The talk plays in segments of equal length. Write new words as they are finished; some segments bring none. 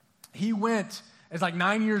he went as like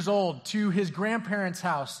 9 years old to his grandparents'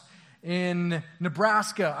 house in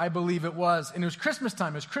Nebraska, I believe it was. And it was Christmas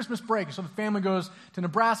time. It was Christmas break. So the family goes to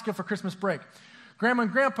Nebraska for Christmas break. Grandma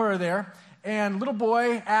and Grandpa are there. And little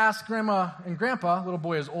boy asked Grandma and Grandpa, little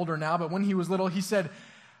boy is older now, but when he was little, he said,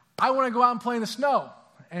 I want to go out and play in the snow.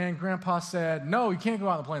 And Grandpa said, no, you can't go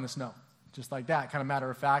out and play in the snow. Just like that, kind of matter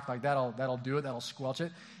of fact, like that'll do it, that'll squelch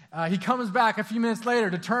it. He comes back a few minutes later,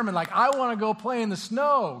 determined, like, I want to go play in the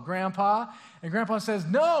snow, Grandpa. And Grandpa says,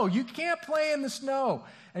 no, you can't play in the snow.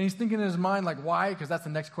 And he's thinking in his mind, like, why? Because that's the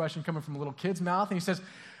next question coming from a little kid's mouth. And he says,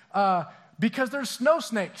 because there's snow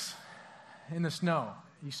snakes in the snow.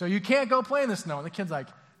 So you can't go play in the snow. And the kid's like,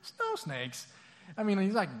 snow snakes? I mean,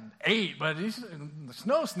 he's like 8, but he's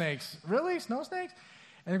snow snakes. Really? Snow snakes?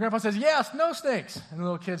 And the grandpa says, yeah, snow snakes. And the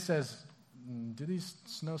little kid says, do these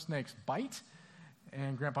snow snakes bite?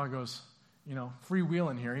 And Grandpa goes,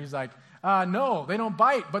 freewheeling here. He's like, no, they don't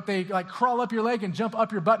bite, but they like crawl up your leg and jump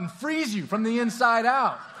up your butt and freeze you from the inside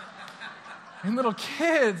out. And little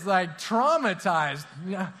kid's like traumatized.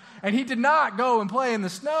 And he did not go and play in the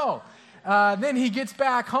snow. Then he gets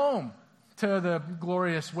back home to the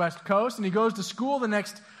glorious West Coast, and he goes to school the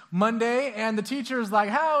next Monday, and the teacher's like,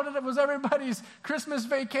 was everybody's Christmas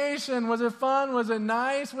vacation? Was it fun? Was it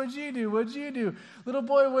nice? What'd you do? Little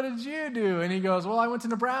boy, what did you do? And he goes, well, I went to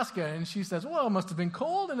Nebraska. And she says, well, it must have been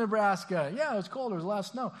cold in Nebraska. Yeah, it was cold. There was a lot of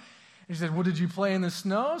snow. And she said, well, did you play in the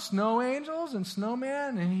snow? Snow angels and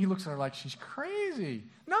snowman? And he looks at her like she's crazy.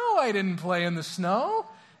 No, I didn't play in the snow.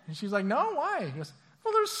 And she's like, no, why? He goes,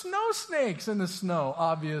 well, there's snow snakes in the snow,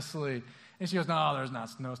 obviously. And she goes, no, there's not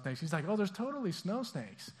snow snakes. He's like, oh, there's totally snow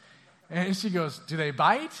snakes. And she goes, do they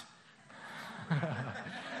bite?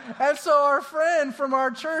 And so our friend from our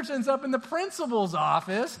church ends up in the principal's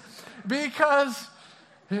office because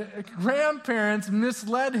grandparents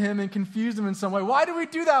misled him and confused him in some way. Why do we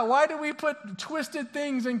do that? Why do we put twisted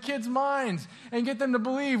things in kids' minds and get them to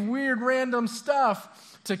believe weird, random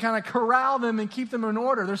stuff to kind of corral them and keep them in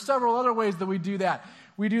order? There's several other ways that we do that.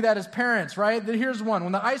 We do that as parents, right? Here's one.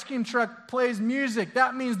 When the ice cream truck plays music,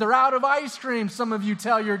 that means they're out of ice cream, some of you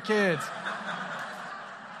tell your kids.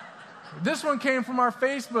 This one came from our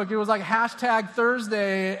Facebook. It was like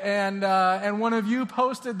 #Thursday, and one of you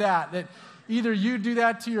posted that either you do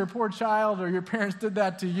that to your poor child or your parents did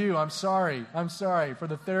that to you. I'm sorry for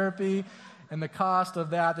the therapy and the cost of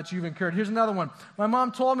that you've incurred. Here's another one. My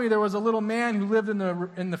mom told me there was a little man who lived in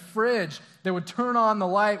the fridge that would turn on the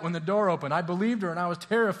light when the door opened. I believed her, and I was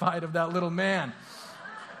terrified of that little man.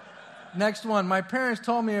 Next one. My parents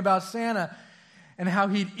told me about Santa and how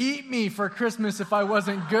he'd eat me for Christmas if I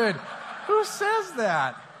wasn't good. Who says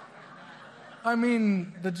that? I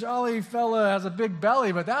mean, the jolly fella has a big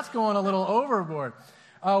belly, but that's going a little overboard.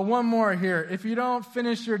 One more here. If you don't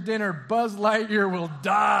finish your dinner, Buzz Lightyear will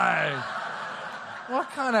die. What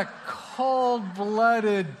kind of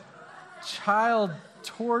cold-blooded child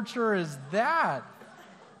torture is that?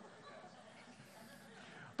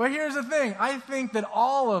 But here's the thing. I think that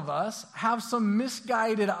all of us have some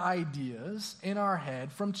misguided ideas in our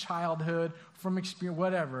head from childhood, from experience,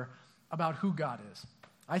 whatever, about who God is.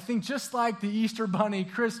 I think just like the Easter Bunny,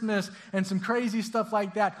 Christmas, and some crazy stuff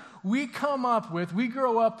like that, we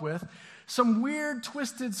grow up with some weird,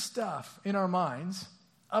 twisted stuff in our minds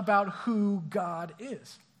about who God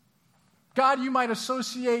is. God, you might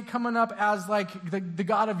associate coming up as like the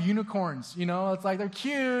God of unicorns, It's like they're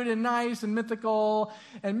cute and nice and mythical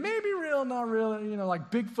and maybe real, not real, like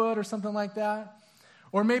Bigfoot or something like that.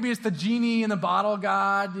 Or maybe it's the genie in the bottle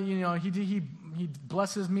God, He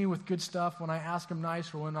blesses me with good stuff when I ask him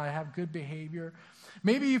nice or when I have good behavior.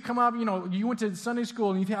 Maybe you've come up, you went to Sunday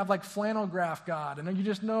school and you have like flannel graph God, and you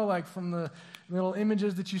just know like from the little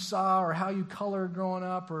images that you saw or how you colored growing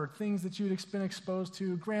up or things that you'd been exposed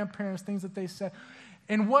to, grandparents, things that they said.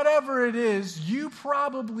 And whatever it is, you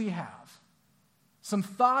probably have some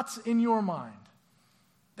thoughts in your mind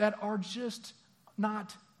that are just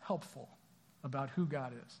not helpful about who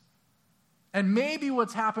God is. And maybe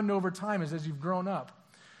what's happened over time is as you've grown up,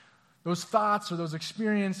 those thoughts or those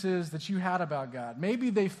experiences that you had about God, maybe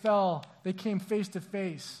they came face to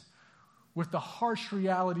face with the harsh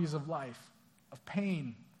realities of life, of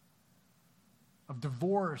pain, of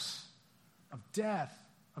divorce, of death,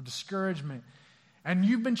 of discouragement. And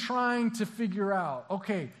you've been trying to figure out,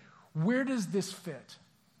 okay, where does this fit?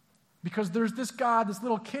 Because there's this God, this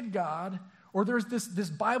little kid God, or there's this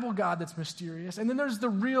Bible God that's mysterious, and then there's the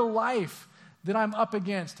real life that I'm up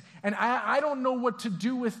against. And I don't know what to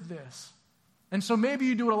do with this. And so maybe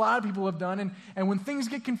you do what a lot of people have done, and when things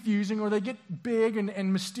get confusing or they get big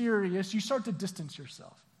and mysterious, you start to distance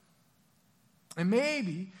yourself. And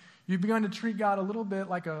maybe You've begun to treat God a little bit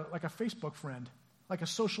like a Facebook friend, like a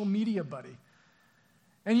social media buddy.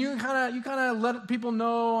 And you kind of let people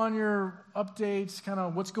know on your updates kind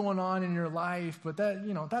of what's going on in your life, but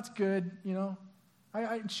that's good,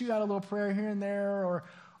 I shoot out a little prayer here and there, or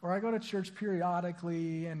I go to church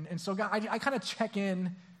periodically, and so God, I kind of check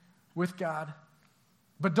in with God.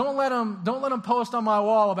 But don't let him post on my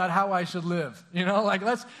wall about how I should live.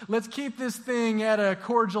 Let's keep this thing at a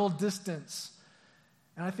cordial distance.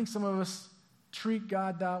 And I think some of us treat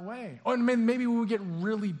God that way. Or maybe we'll get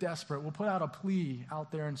really desperate. We'll put out a plea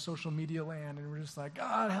out there in social media land, and we're just like,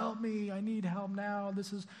 God, help me. I need help now.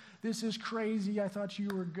 This is crazy. I thought you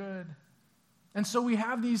were good. And so we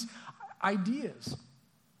have these ideas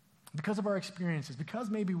because of our experiences, because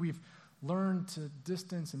maybe we've learned to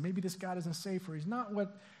distance, and maybe this God isn't safe, or he's not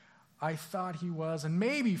what I thought he was. And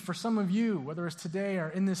maybe for some of you, whether it's today or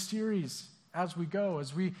in this series as we go,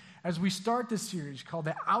 as we start this series called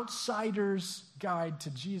The Outsider's Guide to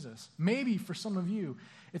Jesus, maybe for some of you,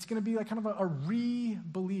 it's going to be like kind of a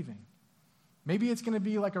re-believing. Maybe it's going to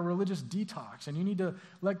be like a religious detox, and you need to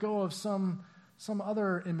let go of some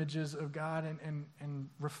other images of God and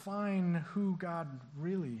refine who God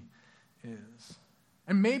really is.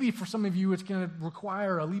 And maybe for some of you, it's going to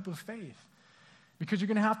require a leap of faith, because you're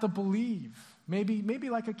going to have to believe, maybe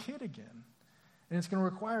like a kid again. And it's going to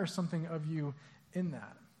require something of you in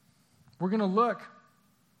that. We're going to look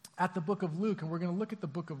at the book of Luke, and we're going to look at the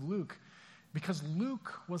book of Luke because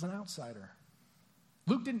Luke was an outsider.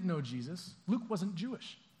 Luke didn't know Jesus. Luke wasn't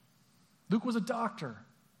Jewish. Luke was a doctor,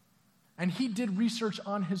 and he did research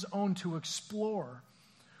on his own to explore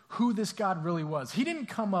who this God really was. He didn't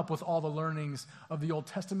come up with all the learnings of the Old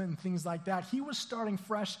Testament and things like that. He was starting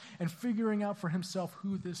fresh and figuring out for himself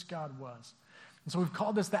who this God was. And so we've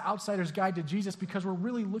called this The Outsider's Guide to Jesus because we're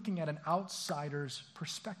really looking at an outsider's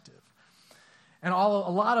perspective. And a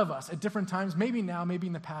lot of us at different times, maybe now, maybe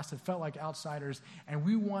in the past, have felt like outsiders, and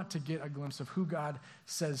we want to get a glimpse of who God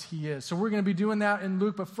says he is. So we're going to be doing that in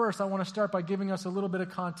Luke, but first I want to start by giving us a little bit of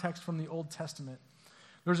context from the Old Testament.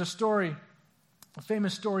 There's a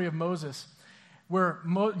famous story of Moses, where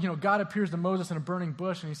God appears to Moses in a burning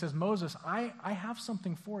bush, and he says, Moses, I have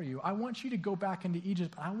something for you. I want you to go back into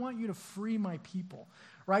Egypt, but I want you to free my people.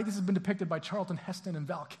 Right? This has been depicted by Charlton Heston and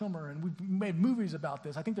Val Kilmer, and we've made movies about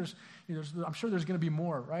this. I think I'm sure there's going to be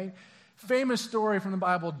more, right? Famous story from the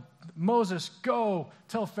Bible, Moses, go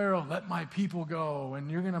tell Pharaoh, let my people go,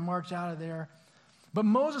 and you're going to march out of there. But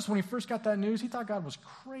Moses, when he first got that news, he thought God was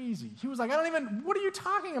crazy. He was like, what are you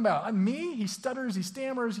talking about? Me? He stutters, he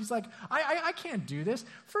stammers. He's like, I can't do this.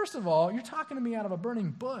 First of all, you're talking to me out of a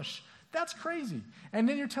burning bush. That's crazy. And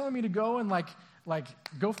then you're telling me to go and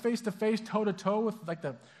go face to face, toe to toe with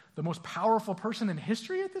the most powerful person in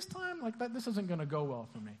history at this time? This isn't going to go well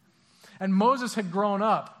for me. And Moses had grown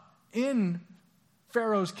up in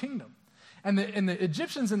Pharaoh's kingdom. And the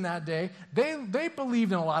Egyptians in that day, they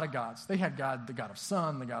believed in a lot of gods. They had God, the God of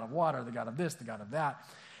sun, the God of water, the God of this, the God of that.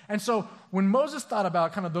 And so when Moses thought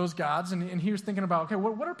about kind of those gods, and he was thinking about, okay,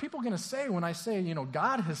 what are people going to say when I say,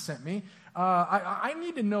 God has sent me? I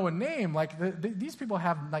need to know a name. These people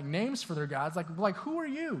have names for their gods. Like who are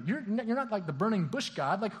you? You're not like the burning bush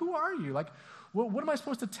God. Who are you? What am I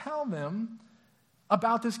supposed to tell them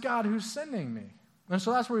about this God who's sending me? And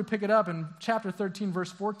so that's where we pick it up in chapter 13, verse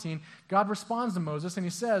 14. God responds to Moses, and he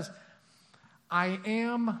says, I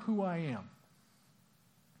am who I am.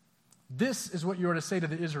 This is what you are to say to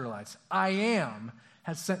the Israelites. I am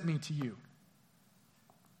has sent me to you.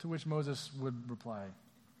 To which Moses would reply,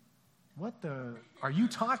 what are you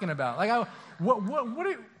talking about?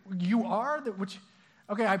 You are?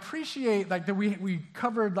 Okay, I appreciate that we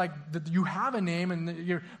covered that you have a name,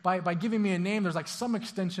 and by giving me a name, there's some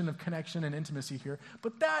extension of connection and intimacy here.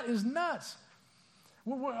 But that is nuts.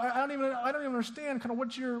 I don't even understand kind of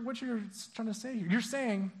what you're trying to say here. You're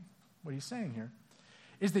saying, what he's saying here,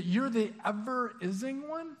 is that you're the ever-ising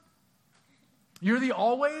one? You're the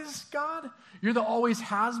always God? You're the always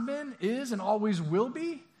has been, is, and always will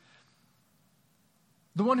be?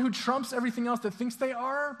 The one who trumps everything else that thinks they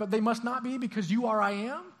are, but they must not be because you are I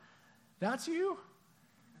am? That's you?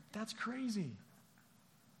 That's crazy.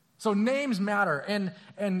 So names matter, and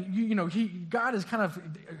God is kind of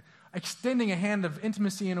extending a hand of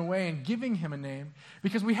intimacy in a way and giving him a name,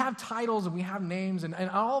 because we have titles and we have names, and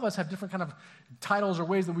all of us have different kind of titles or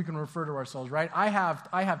ways that we can refer to ourselves, right? I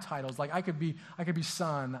have titles. I could be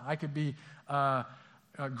son, I could be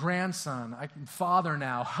grandson, father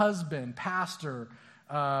now, husband, pastor,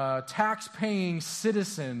 tax-paying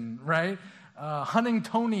citizen, right?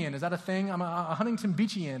 Huntingtonian. Is that a thing? I'm a Huntington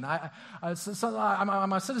Beachian.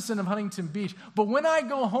 I'm a citizen of Huntington Beach. But when I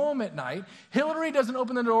go home at night, Hillary doesn't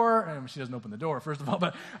open the door. And she doesn't open the door, first of all.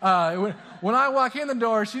 But when I walk in the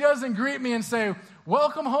door, she doesn't greet me and say,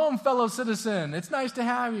 "Welcome home, fellow citizen. It's nice to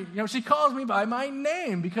have you." You know, she calls me by my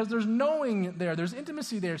name because there's knowing there. There's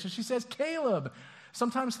intimacy there. So she says Caleb,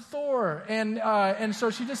 sometimes Thor. And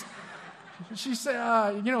so she just... She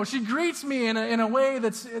said, she greets me in a way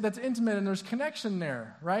that's intimate, and there's connection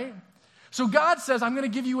there, right? So God says, "I'm going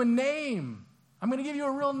to give you a name. I'm going to give you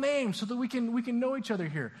a real name so that we can know each other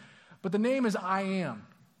here." But the name is I Am,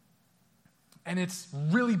 and it's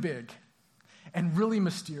really big and really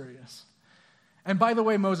mysterious. And by the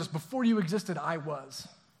way, Moses, before you existed, I was.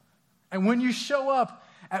 And when you show up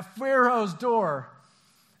at Pharaoh's door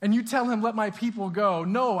and you tell him, "Let my people go,"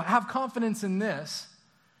 no, have confidence in this.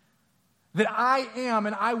 That I am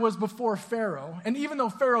and I was before Pharaoh. And even though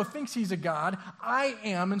Pharaoh thinks he's a god, I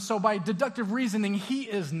am. And so by deductive reasoning, he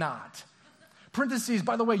is not. Parentheses,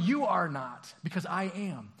 by the way, you are not, because I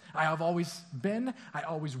am. I have always been, I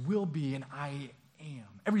always will be, and I am.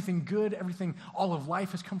 Everything good, all of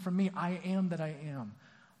life has come from me. I am that I am.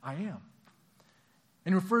 I am.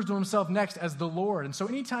 And he refers to himself next as the Lord. And so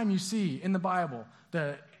anytime you see in the Bible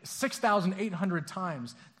the 6,800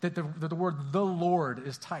 times that the word "the Lord"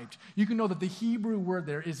 is typed, you can know that the Hebrew word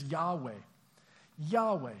there is Yahweh.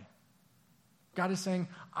 Yahweh. God is saying,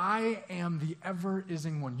 "I am the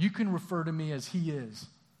ever-ising one. You can refer to me as he is.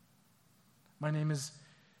 My name is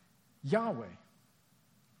Yahweh."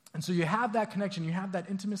 And so you have that connection. You have that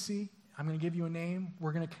intimacy. I'm going to give you a name.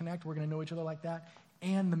 We're going to connect. We're going to know each other like that.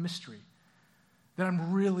 And the mystery that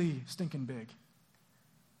I'm really stinking big.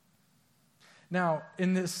 Now,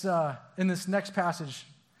 in this next passage,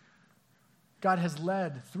 God has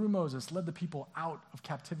through Moses, led the people out of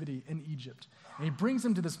captivity in Egypt. And he brings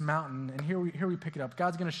them to this mountain, and here we pick it up.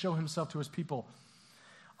 God's going to show himself to his people.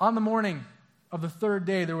 On the morning of the third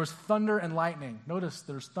day, there was thunder and lightning. Notice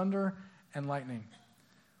there's thunder and lightning.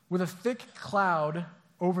 With a thick cloud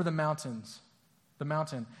over the mountain,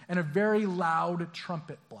 and a very loud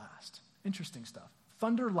trumpet blast. Interesting stuff.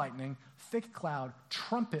 Thunder, lightning, thick cloud,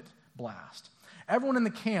 trumpet blast. Everyone in the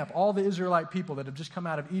camp, all the Israelite people that have just come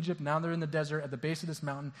out of Egypt, now they're in the desert at the base of this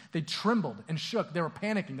mountain, they trembled and shook. They were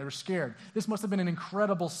panicking. They were scared. This must have been an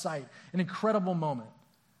incredible sight, an incredible moment.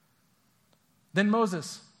 Then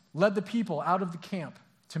Moses led the people out of the camp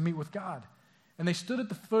to meet with God. And they stood at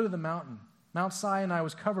the foot of the mountain. Mount Sinai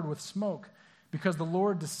was covered with smoke because the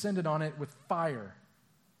Lord descended on it with fire.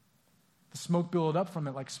 The smoke billowed up from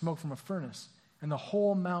it like smoke from a furnace, and the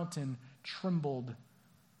whole mountain trembled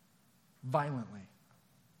violently.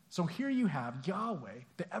 So here you have Yahweh,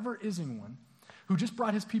 the ever-ising one, who just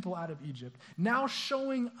brought his people out of Egypt, now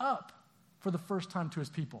showing up for the first time to his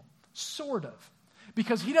people. Sort of.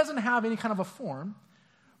 Because he doesn't have any kind of a form,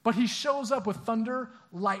 but he shows up with thunder,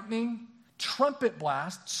 lightning, trumpet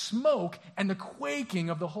blast, smoke, and the quaking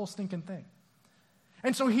of the whole stinking thing.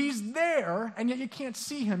 And so he's there, and yet you can't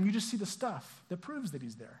see him. You just see the stuff that proves that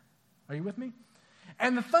he's there. Are you with me?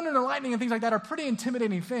 And the thunder and the lightning and things like that are pretty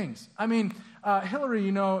intimidating things. I mean, Hillary,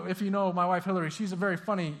 if you know my wife Hillary, she's a very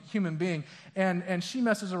funny human being. And she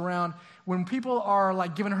messes around when people are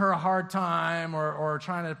like giving her a hard time or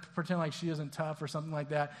trying to pretend like she isn't tough or something like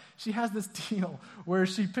that. She has this deal where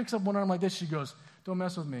she picks up one arm like this. She goes, "Don't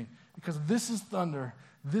mess with me because this is thunder.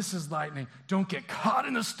 This is lightning. Don't get caught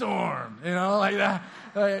in a storm." Like that.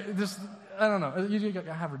 I don't know. You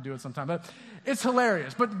gotta have her do it sometime. But it's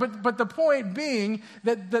hilarious. But the point being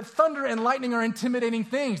that thunder and lightning are intimidating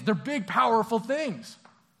things. They're big, powerful things.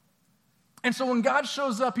 And so when God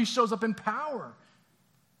shows up, he shows up in power.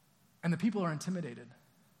 And the people are intimidated.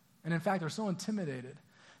 And in fact, they're so intimidated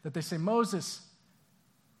that they say, "Moses,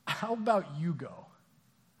 how about you go?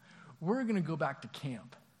 We're going to go back to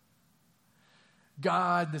camp.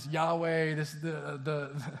 God, this Yahweh,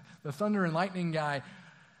 the thunder and lightning guy,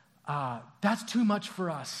 that's too much for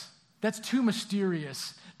us. That's too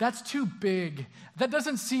mysterious. That's too big. That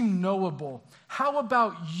doesn't seem knowable. How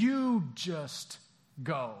about you just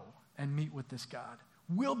go and meet with this God?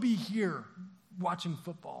 We'll be here watching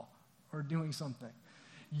football or doing something.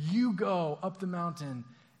 You go up the mountain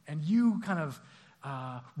and you kind of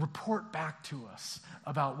report back to us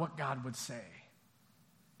about what God would say.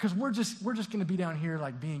 Because we're just going to be down here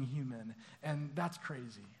like being human, and that's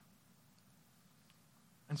crazy."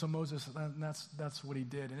 And so Moses, that's what he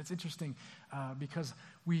did. And it's interesting because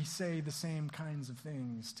we say the same kinds of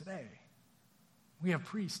things today. We have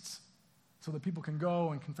priests so that people can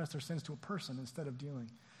go and confess their sins to a person instead of dealing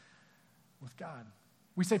with God.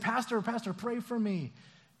 We say, Pastor, pray for me,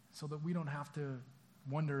 so that we don't have to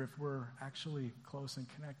wonder if we're actually close and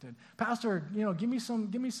connected. Pastor, give me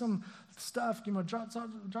some stuff. Drop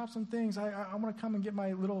some things. I want to come and get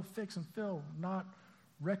my little fix and fill. Not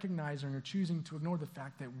recognizing or choosing to ignore the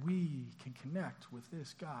fact that we can connect with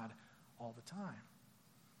this God all the time.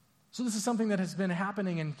 So this is something that has been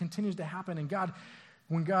happening and continues to happen. And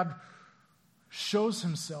when God shows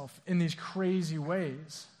himself in these crazy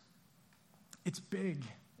ways, it's big,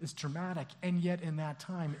 it's dramatic, and yet in that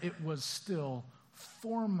time it was still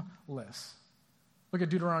formless. Look at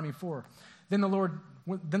Deuteronomy 4. Then the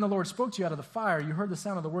Lord spoke to you out of the fire. You heard the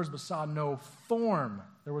sound of the words, but saw no form.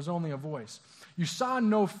 There was only a voice. You saw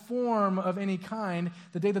no form of any kind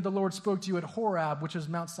the day that the Lord spoke to you at Horeb, which is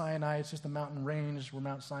Mount Sinai. It's just a mountain range where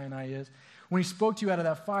Mount Sinai is. When he spoke to you out of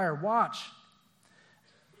that fire, watch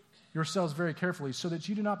yourselves very carefully so that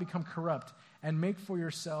you do not become corrupt and make for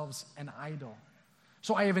yourselves an idol.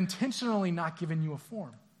 So I have intentionally not given you a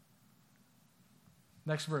form.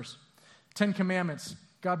 Next verse. 10 Commandments.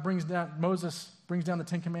 Moses brings down the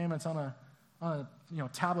 10 Commandments on a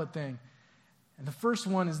tablet thing. And the first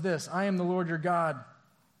one is this: I am the Lord your God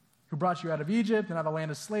who brought you out of Egypt and out of the land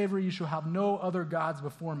of slavery. You shall have no other gods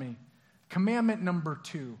before me. Commandment number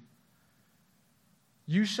 2.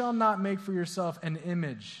 You shall not make for yourself an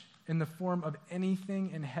image in the form of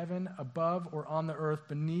anything in heaven above or on the earth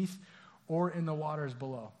beneath or in the waters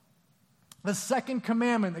below. The second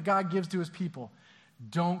commandment that God gives to his people: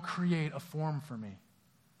 don't create a form for me.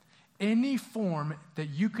 Any form that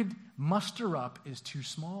you could muster up is too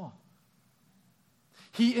small.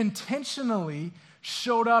 He intentionally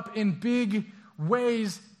showed up in big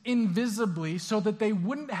ways invisibly so that they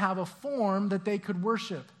wouldn't have a form that they could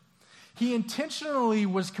worship. He intentionally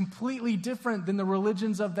was completely different than the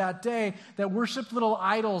religions of that day that worshiped little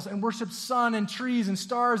idols and worshiped sun and trees and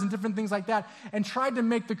stars and different things like that and tried to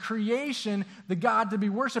make the creation the God to be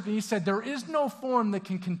worshiped. And he said, there is no form that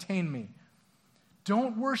can contain me.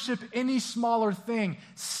 Don't worship any smaller thing.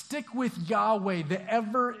 Stick with Yahweh, the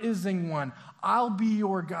ever-ising one. I'll be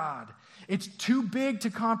your God. It's too big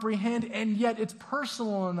to comprehend, and yet it's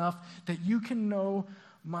personal enough that you can know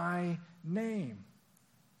my name.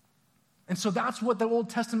 And so that's what the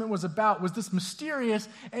Old Testament was about, was this mysterious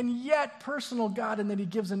and yet personal God, and that he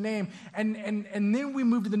gives a name. And then we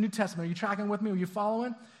move to the New Testament. Are you tracking with me? Are you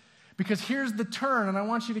following? Because here's the turn, and I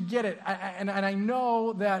want you to get it. And I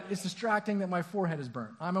know that it's distracting that my forehead is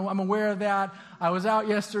burnt. I'm aware of that. I was out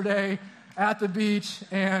yesterday at the beach,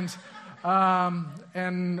 and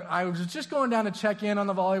I was just going down to check in on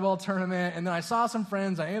the volleyball tournament, and then I saw some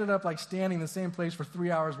friends. I ended up standing in the same place for 3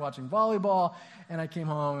 hours watching volleyball, and I came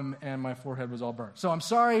home, and my forehead was all burnt. So I'm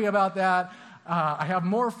sorry about that. I have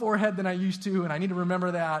more forehead than I used to, and I need to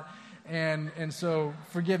remember that, and so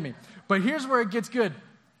forgive me. But here's where it gets good.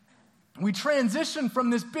 We transition from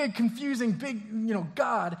this big, confusing,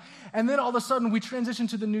 God, and then all of a sudden we transition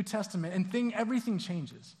to the New Testament, and everything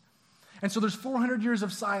changes. And so there's 400 years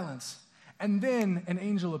of silence, and then an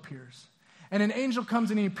angel appears. And an angel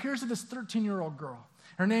comes and he appears to this 13-year-old girl.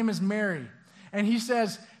 Her name is Mary. And he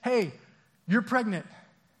says, hey, you're pregnant.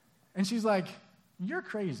 And she's like, you're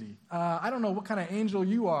crazy. I don't know what kind of angel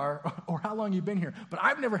you are or how long you've been here, but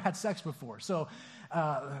I've never had sex before. So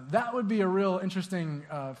that would be a real interesting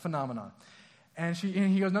phenomenon. And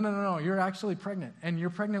he goes, no, you're actually pregnant. And you're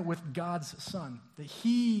pregnant with God's son. That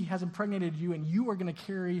he has impregnated you, and you are going to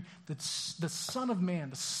carry the Son of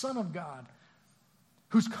Man, the Son of God,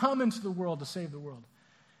 who's come into the world to save the world.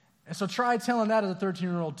 And so try telling that as a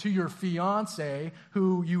 13-year-old to your fiance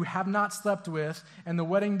who you have not slept with, and the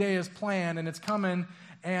wedding day is planned, and it's coming,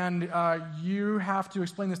 and you have to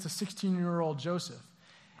explain this to 16-year-old Joseph.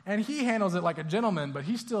 And he handles it like a gentleman, but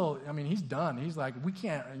he's still, he's done. He's like, we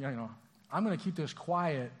can't, I'm going to keep this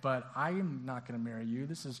quiet, but I'm not going to marry you.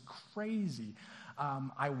 This is crazy.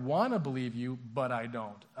 I want to believe you, but I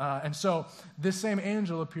don't. And so this same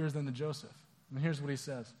angel appears then to Joseph. And here's what he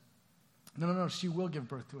says. No, she will give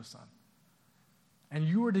birth to a son. And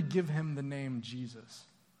you are to give him the name Jesus,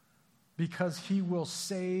 because he will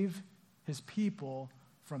save his people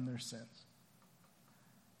from their sins.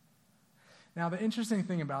 Now, the interesting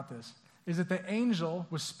thing about this is that the angel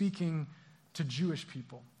was speaking to Jewish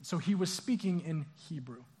people. So he was speaking in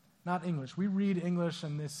Hebrew, not English. We read English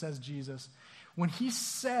and this says Jesus. When he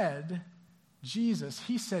said Jesus,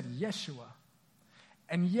 he said Yeshua.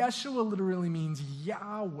 And Yeshua literally means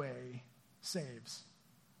Yahweh saves.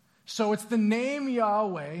 So it's the name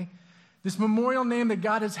Yahweh, this memorial name that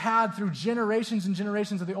God has had through generations and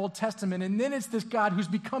generations of the Old Testament. And then it's this God who's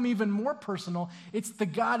become even more personal. It's the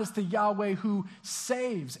Yahweh who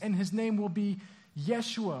saves. And his name will be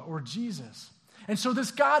Yeshua or Jesus. And so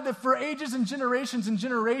this God that for ages and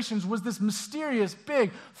generations was this mysterious,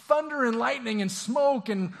 big thunder and lightning and smoke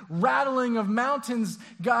and rattling of mountains,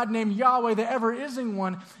 God named Yahweh, the ever-ising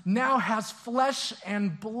one, now has flesh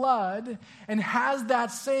and blood and has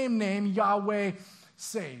that same name, Yahweh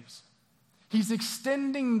saves. He's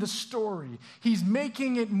extending the story. He's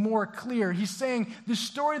making it more clear. He's saying, the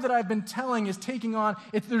story that I've been telling is taking on,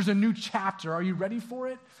 there's a new chapter. Are you ready for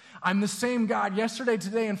it? I'm the same God yesterday,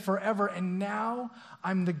 today, and forever, and now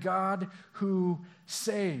I'm the God who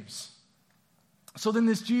saves. So then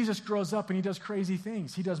this Jesus grows up and he does crazy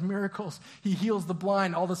things. He does miracles. He heals the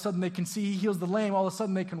blind. All of a sudden they can see. He heals the lame. All of a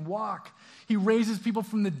sudden they can walk. He raises people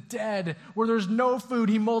from the dead. Where there's no food,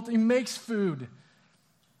 he makes food.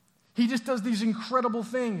 He just does these incredible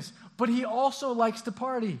things. But he also likes to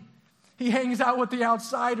party. He hangs out with the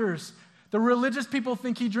outsiders. The religious people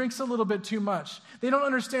think he drinks a little bit too much. They don't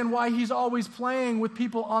understand why he's always playing with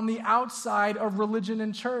people on the outside of religion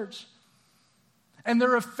and church. And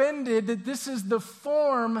they're offended that this is the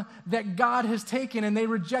form that God has taken, and they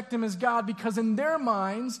reject him as God because in their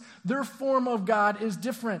minds, their form of God is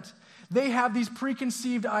different. They have these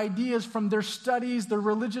preconceived ideas from their studies, their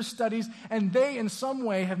religious studies, and they in some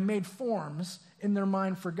way have made forms in their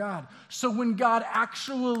mind for God. So when God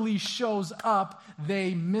actually shows up,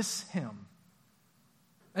 they miss him.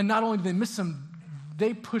 And not only do they miss him,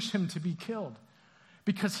 they push him to be killed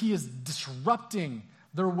because he is disrupting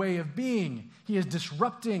their way of being. He is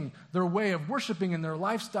disrupting their way of worshiping and their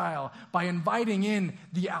lifestyle by inviting in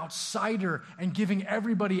the outsider and giving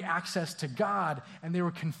everybody access to God. And they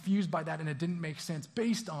were confused by that, and it didn't make sense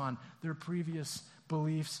based on their previous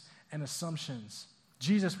beliefs and assumptions.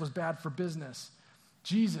 Jesus was bad for business.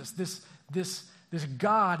 Jesus, this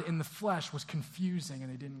God in the flesh, was confusing,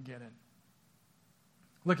 and they didn't get it.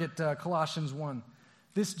 Look at Colossians 1.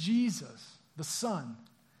 This Jesus, the Son,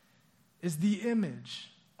 is the image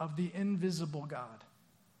of the invisible God.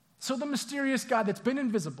 So the mysterious God that's been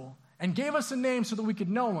invisible and gave us a name so that we could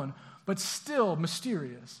know him, but still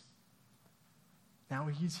mysterious. Now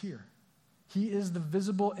he's here. He is the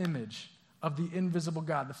visible image of the invisible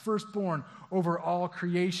God, the firstborn over all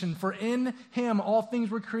creation. For in him all things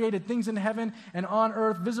were created, things in heaven and on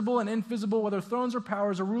earth, visible and invisible, whether thrones or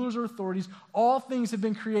powers or rulers or authorities. All things have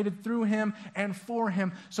been created through him and for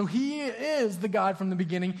him. So he is the God from the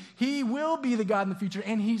beginning. He will be the God in the future,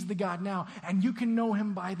 and he's the God now. And you can know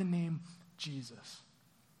him by the name Jesus.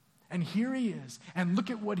 And here he is. And look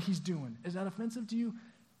at what he's doing. Is that offensive to you?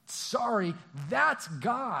 Sorry, that's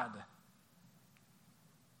God.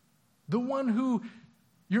 The one who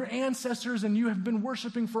your ancestors and you have been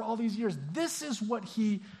worshiping for all these years. This is what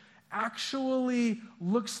he actually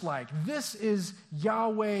looks like. This is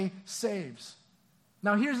Yahweh saves.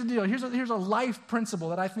 Now here's the deal. Here's a life principle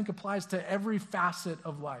that I think applies to every facet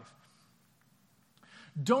of life.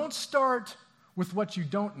 Don't start with what you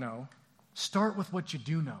don't know. Start with what you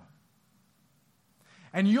do know.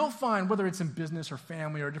 And you'll find, whether it's in business or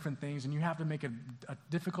family or different things, and you have to make a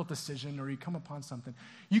difficult decision or you come upon something,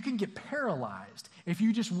 you can get paralyzed if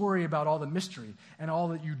you just worry about all the mystery and all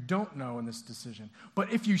that you don't know in this decision.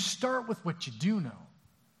 But if you start with what you do know,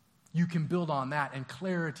 you can build on that and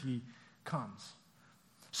clarity comes.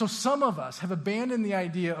 So some of us have abandoned the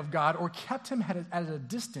idea of God or kept him at a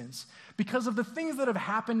distance because of the things that have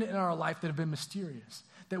happened in our life that have been mysterious,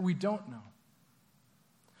 that we don't know.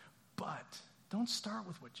 But don't start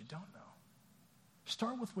with what you don't know.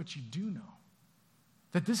 Start with what you do know.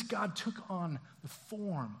 That this God took on the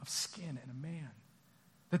form of skin and a man.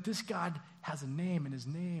 That this God has a name, and his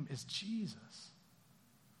name is Jesus.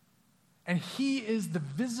 And he is the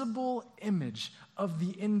visible image of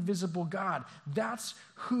the invisible God. That's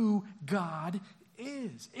who God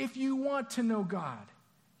is. If you want to know God,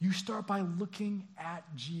 you start by looking at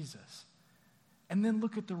Jesus. And then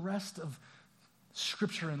look at the rest of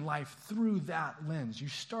Scripture and life through that lens. You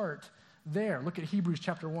start there. Look at Hebrews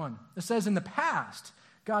chapter 1. It says, in the past,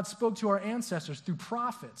 God spoke to our ancestors through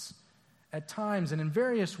prophets at times and in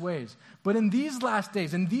various ways. But in these last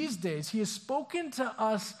days, in these days, he has spoken to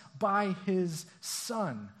us by his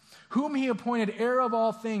Son, whom he appointed heir of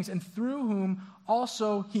all things, and through whom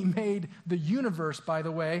also he made the universe, by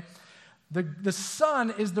the way. The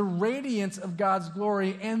Son is the radiance of God's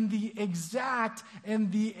glory and the exact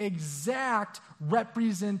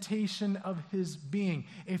representation of his being.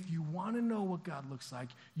 If you want to know what God looks like,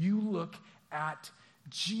 you look at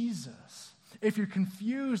Jesus. If you're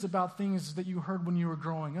confused about things that you heard when you were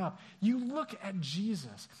growing up, you look at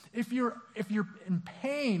Jesus. If you're in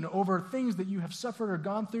pain over things that you have suffered or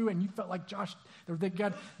gone through and you felt like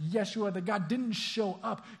Yeshua, that God didn't show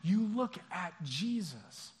up, you look at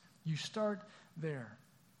Jesus. You start there.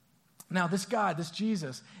 Now, this God, this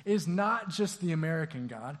Jesus, is not just the American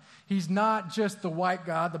God. He's not just the white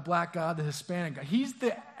God, the black God, the Hispanic God. He's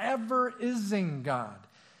the ever-ising God.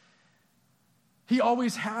 He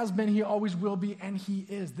always has been, he always will be, and he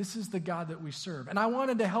is. This is the God that we serve. And I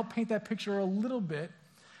wanted to help paint that picture a little bit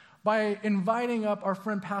by inviting up our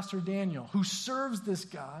friend Pastor Daniel, who serves this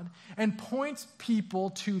God and points people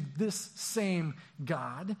to this same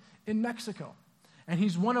God in Mexico. And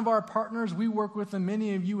he's one of our partners. We work with him.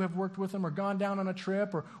 Many of you have worked with him or gone down on a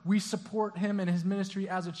trip, or we support him in his ministry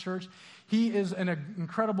as a church. He is an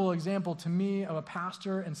incredible example to me of a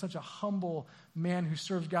pastor and such a humble man who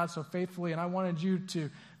serves God so faithfully. And I wanted you to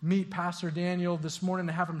meet Pastor Daniel this morning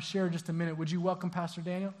and have him share just a minute. Would you welcome Pastor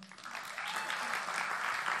Daniel?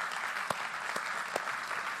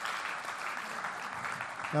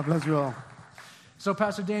 God bless you all. So,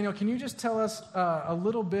 Pastor Daniel, can you just tell us a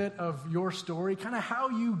little bit of your story, kind of how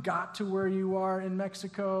you got to where you are in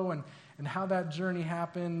Mexico and how that journey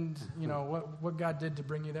happened, you know, what God did to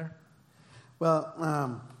bring you there?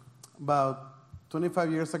 Well, about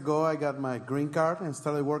 25 years ago, I got my green card and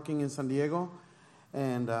started working in San Diego.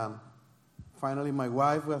 And finally, my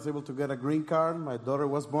wife was able to get a green card. My daughter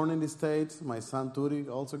was born in the States. My son, Turi,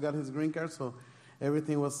 also got his green card. So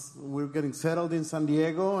we're getting settled in San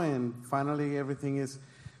Diego, and finally everything is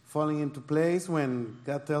falling into place when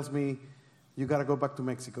God tells me, you got to go back to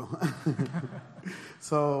Mexico.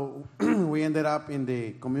 So we ended up in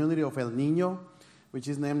the community of El Niño, which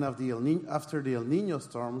is named after the El Niño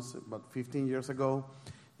storms about 15 years ago.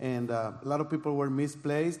 And a lot of people were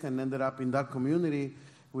misplaced and ended up in that community,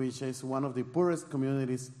 which is one of the poorest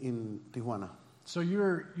communities in Tijuana. So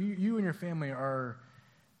you and your family are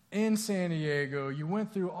in San Diego. You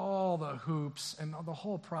went through all the hoops and the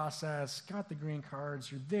whole process, got the green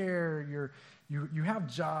cards, you're there, you have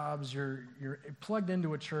jobs, you're plugged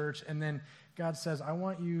into a church, and then God says, I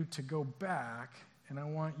want you to go back, and I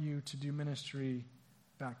want you to do ministry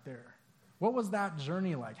back there. What was that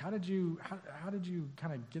journey like? How did you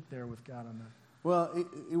kind of get there with God on that? Well,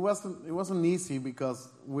 it wasn't easy because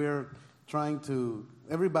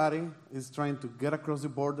everybody is trying to get across the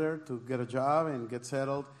border to get a job and get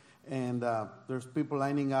settled. And there's people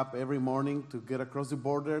lining up every morning to get across the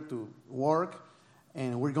border to work,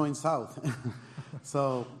 and we're going south.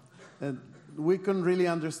 So we couldn't really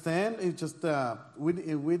understand. It just we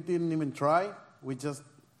didn't even try. We just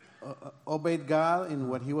obeyed God in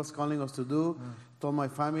what He was calling us to do. Told my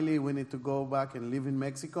family we need to go back and live in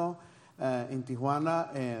Mexico, in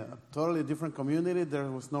Tijuana, a totally different community.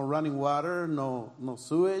 There was no running water, no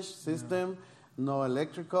sewage system, no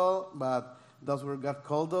electrical, but that's where God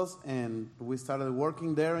called us, and we started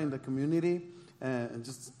working there in the community and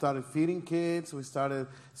just started feeding kids. We started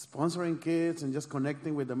sponsoring kids and just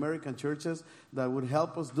connecting with American churches that would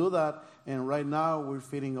help us do that. And right now we're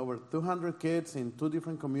feeding over 200 kids in 2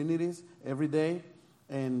 different communities every day,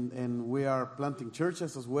 and we are planting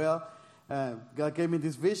churches as well. God gave me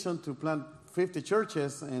this vision to plant 50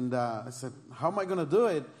 churches, and I said, how am I going to do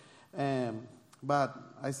it? But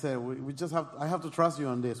I said, I have to trust you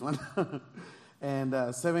on this one. And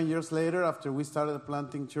 7 years later, after we started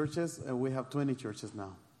planting churches, we have 20 churches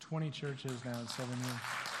now. 20 churches now in 7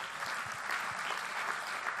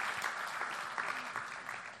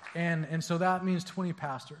 years. And so that means 20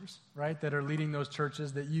 pastors, right, that are leading those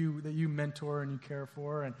churches that you mentor and you care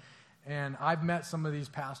for. And I've met some of these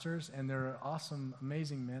pastors, and they're awesome,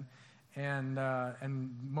 amazing men.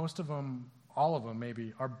 And most of them, all of them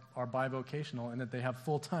maybe, are bivocational in that they have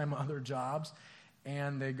full-time other jobs,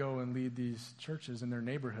 and they go and lead these churches in their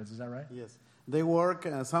neighborhoods. Is that right? Yes. They work,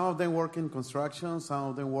 some of them work in construction, some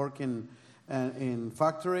of them work in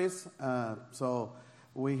factories. So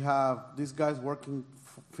we have these guys working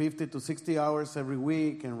 50 to 60 hours every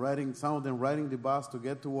week, and some of them riding the bus to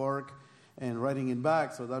get to work and riding it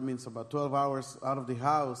back. So that means about 12 hours out of the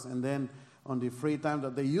house. And then on the free time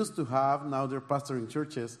that they used to have, now they're pastoring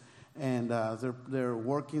churches. And they're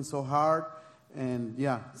working so hard, and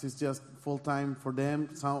it's just full time for them.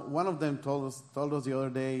 So one of them told us the other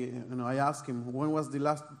day. I asked him, when was the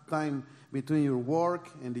last time between your work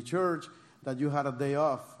and the church that you had a day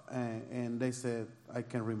off? And they said, I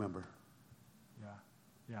can't remember.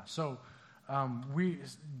 Yeah. So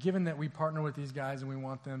given that we partner with these guys and we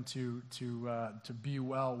want them to be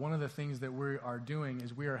well, one of the things that we are doing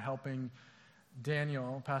is we are helping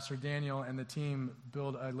Pastor Daniel and the team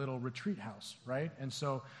build a little retreat house, right? And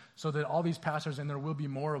so that all these pastors, and there will be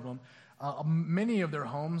more of them, many of their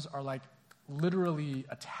homes are like literally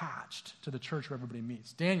attached to the church where everybody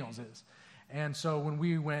meets. Daniel's is. And so when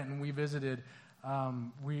we went and we visited,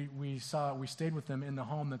 we stayed with them in the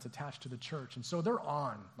home that's attached to the church. And so they're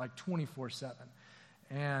on like 24/7.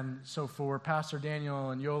 And so for Pastor Daniel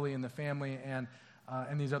and Yoli and the family and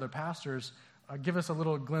these other pastors, give us a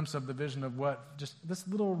little glimpse of the vision of what just this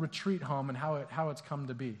little retreat home and how it's come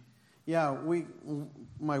to be. Yeah,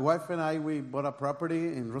 my wife and I, we bought a property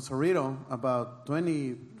in Rosarito about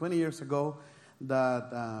 20 years ago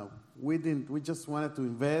that we just wanted to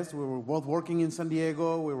invest. We were both working in San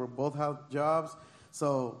Diego. We were both have jobs.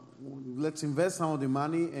 So let's invest some of the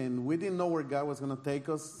money. And we didn't know where God was going to take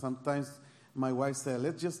us. Sometimes my wife said,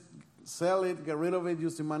 let's just sell it, get rid of it,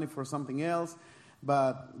 use the money for something else.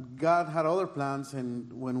 But God had other plans.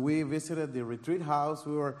 And when we visited the retreat house,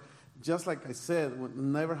 we were, just like I said,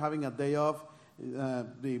 never having a day off.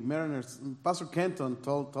 The Mariners, Pastor Kenton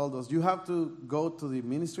told us, you have to go to the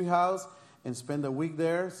ministry house and spend a week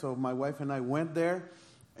there. So my wife and I went there,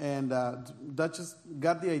 and that just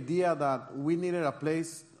got the idea that we needed a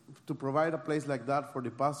place to provide a place like that for the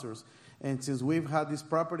pastors. And since we've had this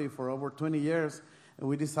property for over 20 years,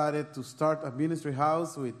 we decided to start a ministry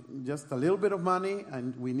house with just a little bit of money,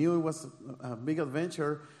 and we knew it was a big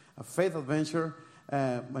adventure, a faith adventure,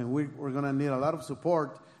 and we were going to need a lot of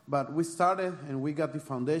support. But we started, and we got the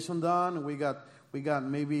foundation done. We got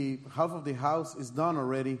maybe half of the house is done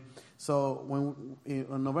already. So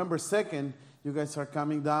on November 2nd, you guys are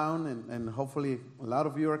coming down, and hopefully a lot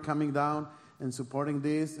of you are coming down and supporting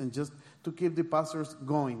this, and just to keep the pastors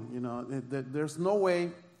going. You know, there's no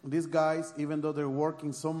way these guys, even though they're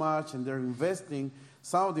working so much and they're investing,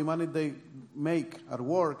 some of the money they make at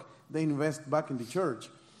work, they invest back in the church.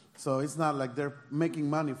 So it's not like they're making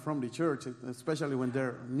money from the church, especially when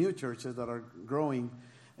they're new churches that are growing.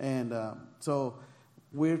 And so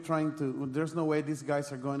we're trying to, there's no way these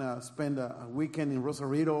guys are going to spend a weekend in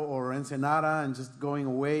Rosarito or Ensenada and just going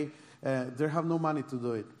away. They have no money to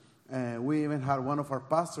do it. We even had one of our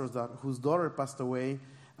pastors whose daughter passed away,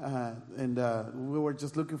 and we were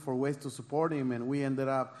just looking for ways to support him, and we ended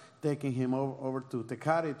up taking him over to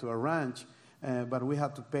Tecate, to a ranch, but we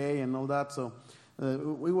had to pay and all that. So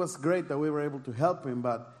it was great that we were able to help him,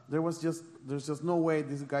 but there's just no way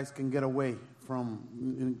these guys can get away from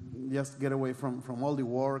all the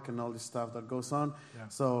work and all the stuff that goes on. Yeah.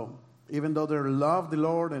 So even though they love the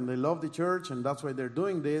Lord and they love the church, and that's why they're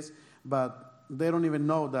doing this, but they don't even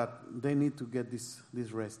know that they need to get this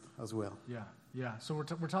rest as well. Yeah. So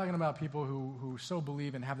we're talking about people who so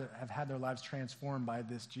believe and have had their lives transformed by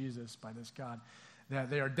this Jesus, by this God,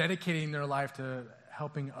 that they are dedicating their life to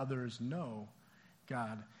helping others know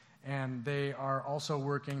God. And they are also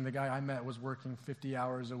working, the guy I met was working 50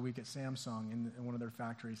 hours a week at Samsung in one of their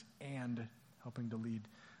factories and helping to lead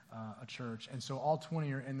a church. And so all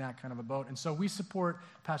 20 are in that kind of a boat. And so we support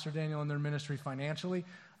Pastor Daniel and their ministry financially.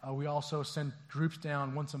 We also send groups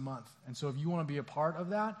down once a month. And so if you want to be a part of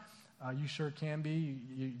that, you sure can be.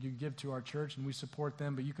 You give to our church and we support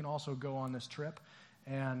them, but you can also go on this trip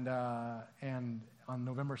and on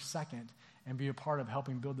November 2nd and be a part of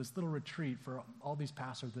helping build this little retreat for all these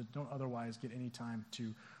pastors that don't otherwise get any time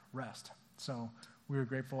to rest. So we are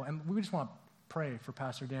grateful. And we just want to pray for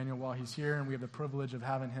Pastor Daniel while he's here, and we have the privilege of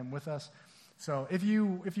having him with us. So if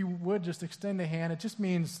you would just extend a hand, it just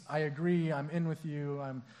means I agree, I'm in with you.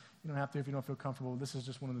 You don't have to if you don't feel comfortable. This is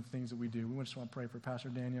just one of the things that we do. We just want to pray for Pastor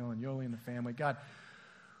Daniel and Yoli and the family. God,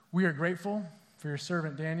 we are grateful for your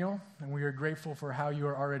servant Daniel, and we are grateful for how you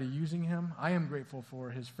are already using him. I am grateful for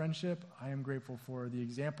his friendship. I am grateful for the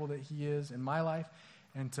example that he is in my life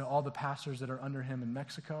and to all the pastors that are under him in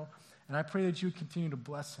Mexico. And I pray that you would continue to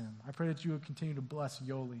bless him. I pray that you would continue to bless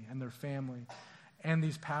Yoli and their family and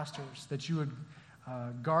these pastors, that you would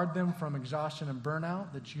guard them from exhaustion and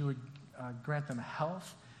burnout, that you would grant them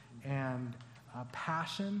health and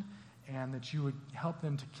passion, and that you would help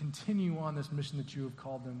them to continue on this mission that you have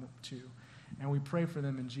called them to. And we pray for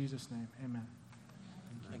them in Jesus' name. Amen.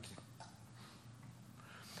 Thank you.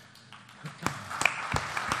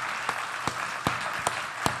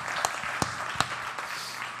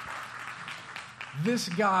 This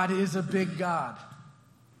God is a big God.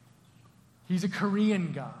 He's a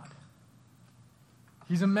Korean God.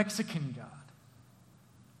 He's a Mexican God.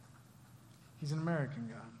 He's an American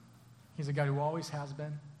God. He's a God who always has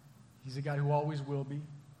been. He's a God who always will be.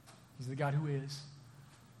 He's the God who is.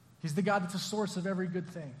 He's the God that's the source of every good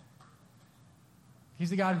thing.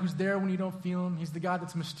 He's the God who's there when you don't feel him. He's the God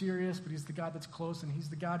that's mysterious, but he's the God that's close, and he's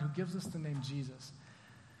the God who gives us the name Jesus,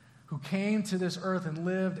 who came to this earth and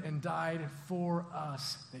lived and died for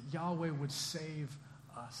us, that Yahweh would save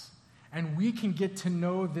us. And we can get to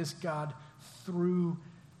know this God through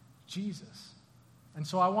Jesus. And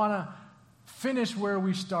so I want to finish where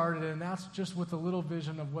we started, and that's just with a little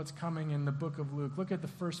vision of what's coming in the book of Luke. Look at the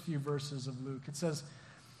first few verses of Luke. It says,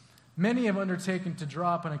 Many have undertaken to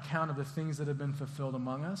draw up an account of the things that have been fulfilled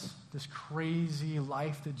among us, this crazy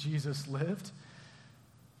life that Jesus lived,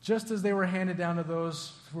 just as they were handed down to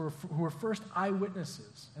those who were first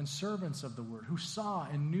eyewitnesses and servants of the word, who saw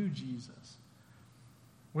and knew Jesus.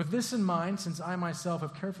 With this in mind, since I myself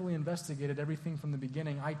have carefully investigated everything from the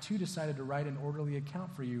beginning, I too decided to write an orderly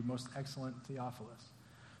account for you, most excellent Theophilus,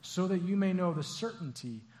 so that you may know the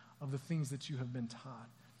certainty of the things that you have been taught.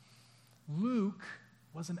 Luke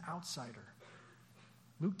was an outsider.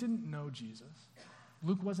 Luke didn't know Jesus.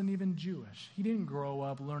 Luke wasn't even Jewish. He didn't grow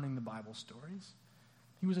up learning the Bible stories.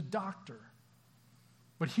 He was a doctor.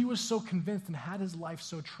 But he was so convinced and had his life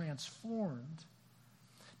so transformed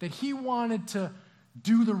that he wanted to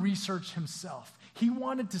do the research himself. He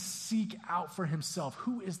wanted to seek out for himself,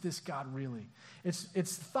 who is this God really?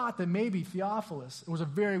 It's thought that maybe Theophilus was a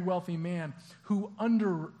very wealthy man who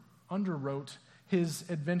underwrote his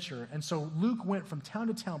adventure. And so Luke went from town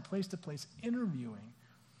to town, place to place, interviewing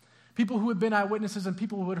people who had been eyewitnesses and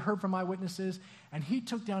people who had heard from eyewitnesses, and he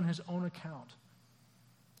took down his own account.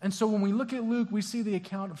 And so when we look at Luke, we see the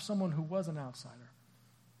account of someone who was an outsider,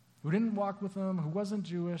 who didn't walk with them, who wasn't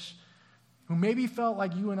Jewish, who maybe felt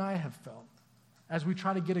like you and I have felt as we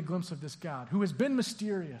try to get a glimpse of this God, who has been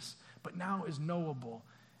mysterious, but now is knowable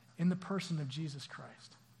in the person of Jesus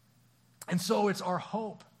Christ. And so it's our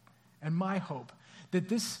hope and my hope that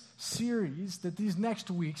this series, that these next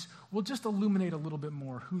weeks, will just illuminate a little bit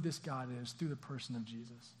more who this God is through the person of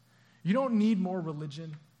Jesus. You don't need more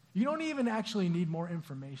religion. You don't even actually need more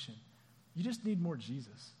information. You just need more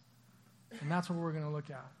Jesus. And that's what we're going to look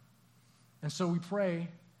at. And so we pray,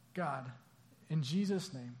 God, in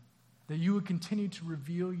Jesus' name, that you would continue to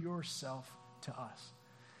reveal yourself to us,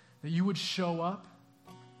 that you would show up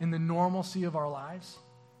in the normalcy of our lives,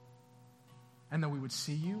 and that we would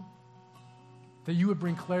see you, that you would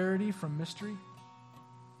bring clarity from mystery,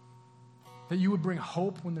 that you would bring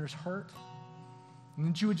hope when there's hurt, and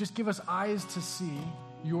that you would just give us eyes to see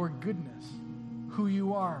your goodness, who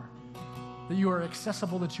you are, that you are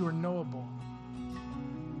accessible, that you are knowable.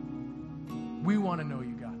 We want to know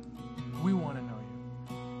you, God. We want to know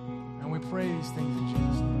you. And we pray these things in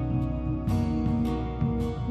Jesus' name.